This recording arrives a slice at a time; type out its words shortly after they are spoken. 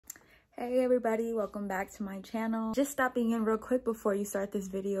Hey everybody, welcome back to my channel. Just stopping in real quick before you start this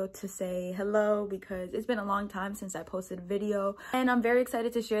video to say hello because it's been a long time since I posted a video and I'm very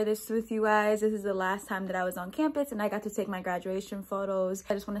excited to share this with you guys. This is the last time that I was on campus and I got to take my graduation photos.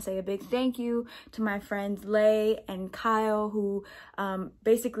 I just want to say a big thank you to my friends Lay and Kyle who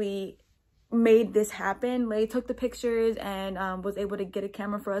basically made this happen. Lay took the pictures and was able to get a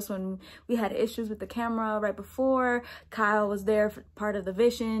camera for us when we had issues with the camera right before. Kyle was there for part of the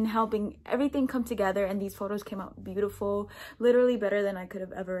vision, helping everything come together, and these photos came out beautiful, literally better than I could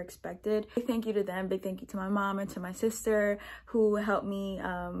have ever expected. Big thank you to them, big thank you to my mom and to my sister who helped me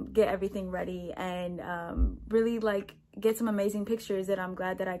get everything ready and really get some amazing pictures that I'm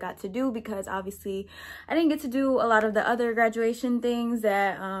glad that I got to do, because obviously I didn't get to do a lot of the other graduation things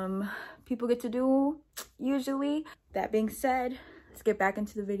that people get to do usually. That being said, let's get back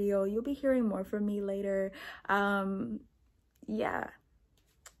into the video. You'll be hearing more from me later. Yeah,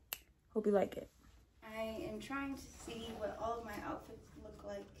 hope you like it. I am trying to see what all of my outfits look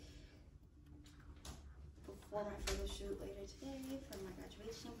like before my photo shoot later today for my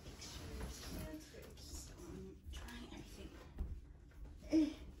graduation pictures. So I'm trying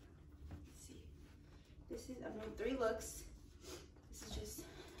everything. Let's see. I'm doing 3 looks. This is just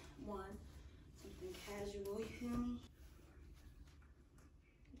one, something casual, you feel me?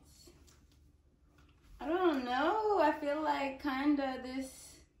 I don't know, I feel like kinda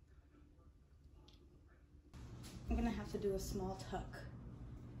this, I'm gonna have to do a small tuck.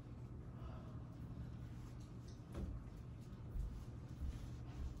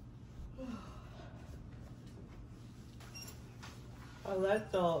 I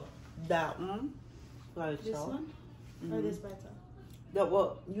like that one by itself. This one? Mm-hmm. Or this by itself?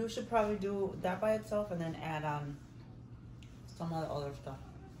 Well, you should probably do that by itself and then add on some of the other stuff.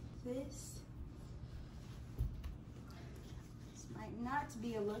 This might not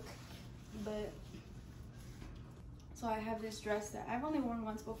be a look, but so I have this dress that I've only worn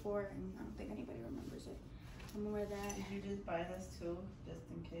once before and I don't think anybody remembers it. I'm gonna wear that. Did you just buy this too, just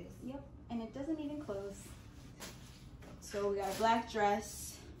in case? Yep, and it doesn't even close. So we got a black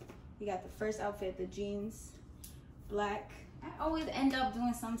dress. We got the first outfit, the jeans, black. I always end up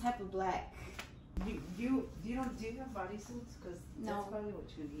doing some type of black. Do you have bodysuits? Because that's probably what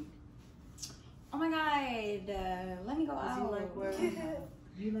you need. Oh my god, let me go out. You like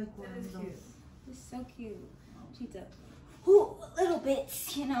wearing those? It's so cute. She's a little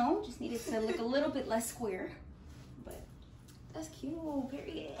bits, you know, just needed to look a little bit less square. But that's cute,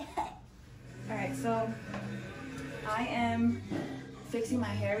 period. Alright, so I am fixing my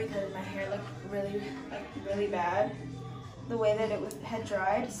hair because my hair looked really bad the way that it had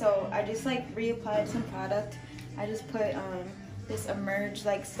dried. So I just reapplied some product. I just put this Emerge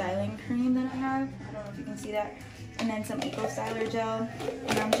styling cream that I have. I don't know if you can see that. And then some Eco Styler gel.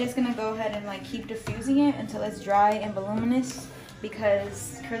 And I'm just gonna go ahead and keep diffusing it until it's dry and voluminous,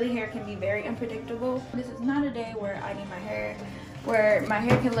 because curly hair can be very unpredictable. This is not a day where I need my hair, where my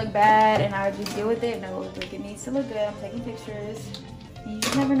hair can look bad and I would just deal with it. No, it needs to look good. I'm taking pictures. You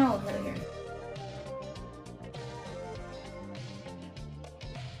just never know with curly hair.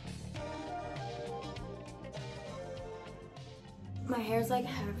 My hair's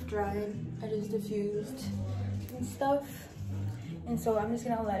half dried. I just diffused and stuff. And so I'm just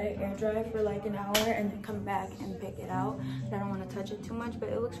gonna let it air dry for an hour and then come back and pick it out. I don't want to touch it too much, but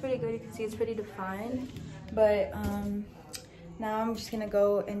it looks pretty good. You can see it's pretty defined. But now I'm just gonna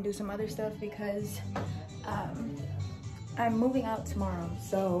go and do some other stuff because I'm moving out tomorrow.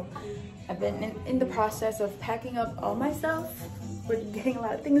 So I've been in the process of packing up all my stuff. We're getting a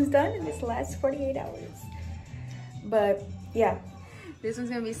lot of things done in this last 48 hours. But yeah. This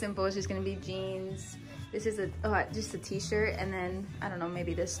one's gonna be simple. It's just gonna be jeans. This is just a t-shirt, and then I don't know,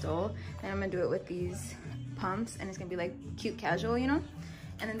 maybe this stole. And I'm gonna do it with these pumps, and it's gonna be cute casual, you know.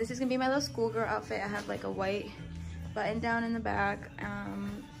 And then this is gonna be my little schoolgirl outfit. I have a white button down in the back,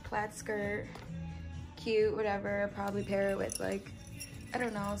 plaid skirt, cute, whatever. I'll probably pair it with I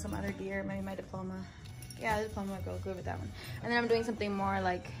don't know, some other gear, maybe my diploma. Yeah, the diploma would go good with that one. And then I'm doing something more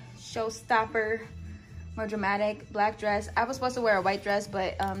showstopper, more dramatic, black dress. I was supposed to wear a white dress,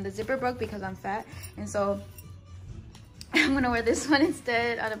 but the zipper broke because I'm fat, and so I'm gonna wear this one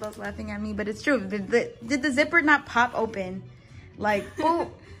instead. Annabelle's laughing at me, but it's true. Did the zipper not pop open?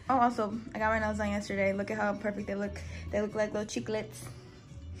 Oh, also, I got my nails done yesterday. Look at how perfect they look. They look like little chiclets.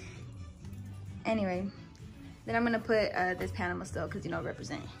 Anyway, then I'm gonna put this Panama still, because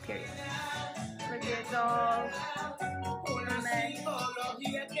represent, period. Look, it's all a mess.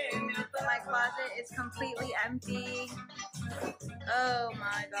 My closet is completely empty. Oh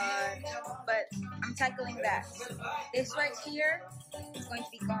my god. But I'm tackling that. This right here is going to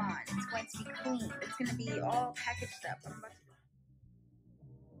be gone. It's going to be clean. It's going to be all packaged up. I'm about to...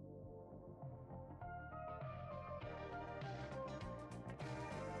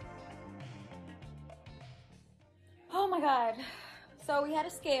 Oh my god. So we had a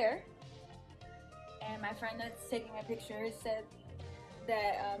scare. And my friend that's taking my pictures said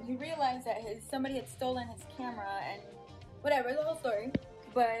that he realized that somebody had stolen his camera and whatever, the whole story.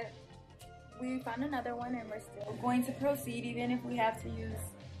 But we found another one and we're still going to proceed even if we have to use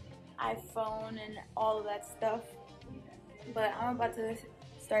iPhone and all of that stuff. But I'm about to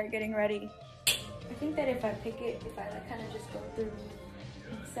start getting ready. I think that if I pick it, if I like kind of just go through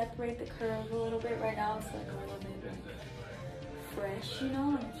and separate the curls a little bit, right now it's like a little bit like fresh, you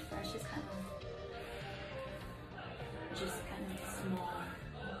know, and it's fresh is kind of just kind of small.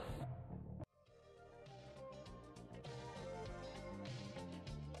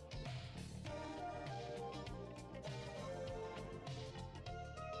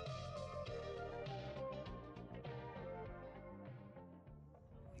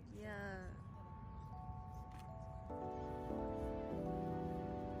 Yeah.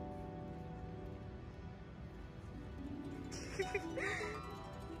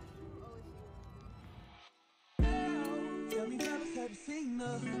 Tell me how this have seen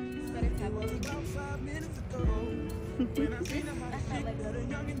her. It was about 5 minutes ago. When I seen her hot shit that a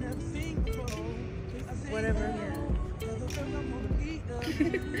youngin' never seen before. Whatever, yeah.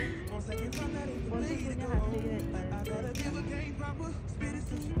 On second thought that ain't the way to go. I gotta give a game proper. Spit it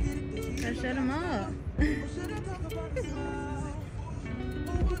so she get it. Let's shut him up. Or should I talk about the smile?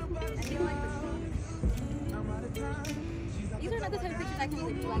 Or what about the smile? I'm out of time. These are not the type of pictures I can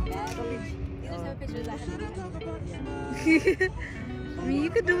really do like that. These are the type of pictures I have to do. I mean, you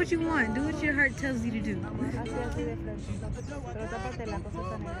can do what you want. Do what your heart tells you to do. Así de frente. Pero tápate la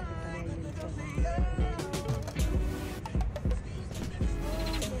cosita negra que está ahí en el fondo.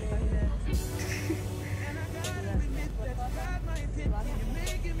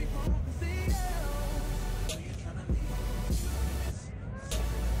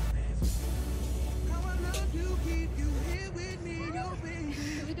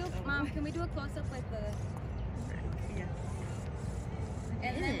 Mom, can we do a close-up with the... Yes.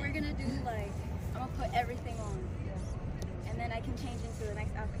 And then we're gonna do like, I'm gonna put everything on. And then I can change into the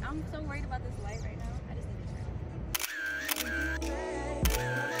next outfit. I'm so worried about this light right now. I just need to turn it.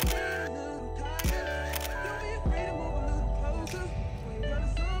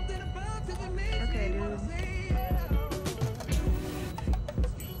 Okay, dude.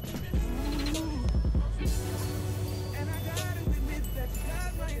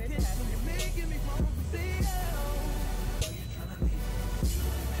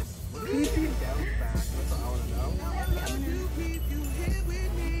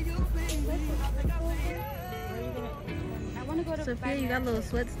 Sophia, you got little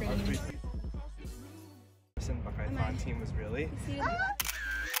sweat stains. But I thought team was really.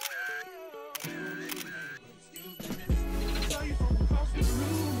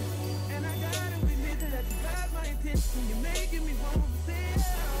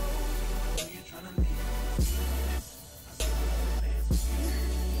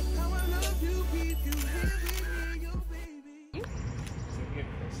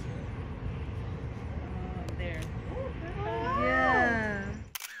 There. Yeah.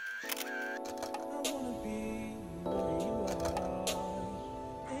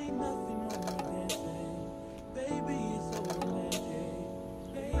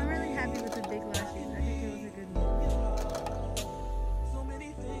 I'm really happy with the big lashes. I think it was a good move.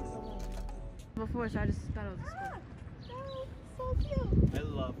 Before, so I just thought it was a squirrel. Oh, so cute. I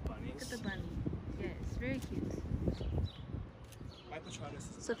love bunnies. Look at the bunny. Yeah, it's very cute. My Patronus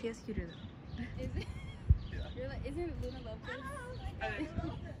is Sophia's cuter though. Is it? Yeah. You're like, isn't Luna love this? I think so.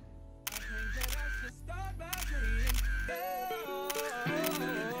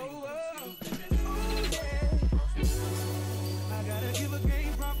 I gotta give a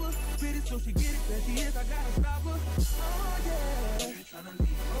game proper. Spit it so she get it. There she is, I gotta stop her. Oh yeah.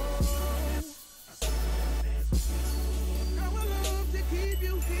 How I love to keep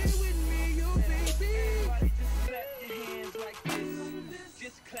you here with me, your baby. Everybody just clap your hands like this.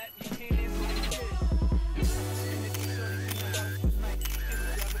 Just clap your hands like this. And if you show me you know how to tonight, just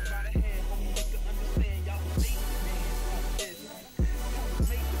grab it by the hand, homie, make her understand. Y'all make the dance like this.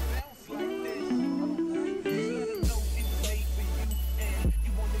 Make the bounce like this.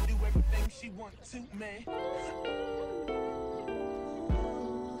 She want to, man.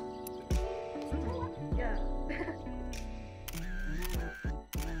 Yeah.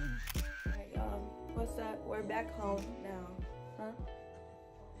 Alright, y'all. What's up? We're back home now.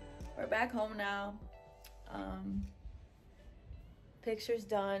 we're back home now. Pictures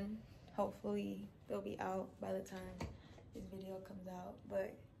done. Hopefully they'll be out by the time this video comes out.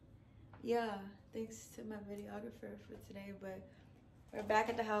 But yeah, thanks to my videographer for today. But we're back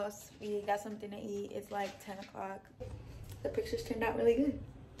at the house. We got something to eat. It's like 10 o'clock. The pictures turned out really good.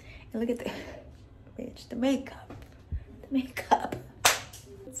 And look at the bitch, the makeup. The makeup.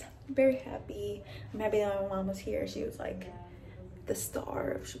 I'm very happy. I'm happy that my mom was here. She was like the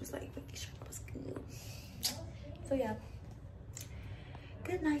star. She was like making sure it was good. So yeah.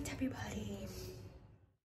 Good night, everybody.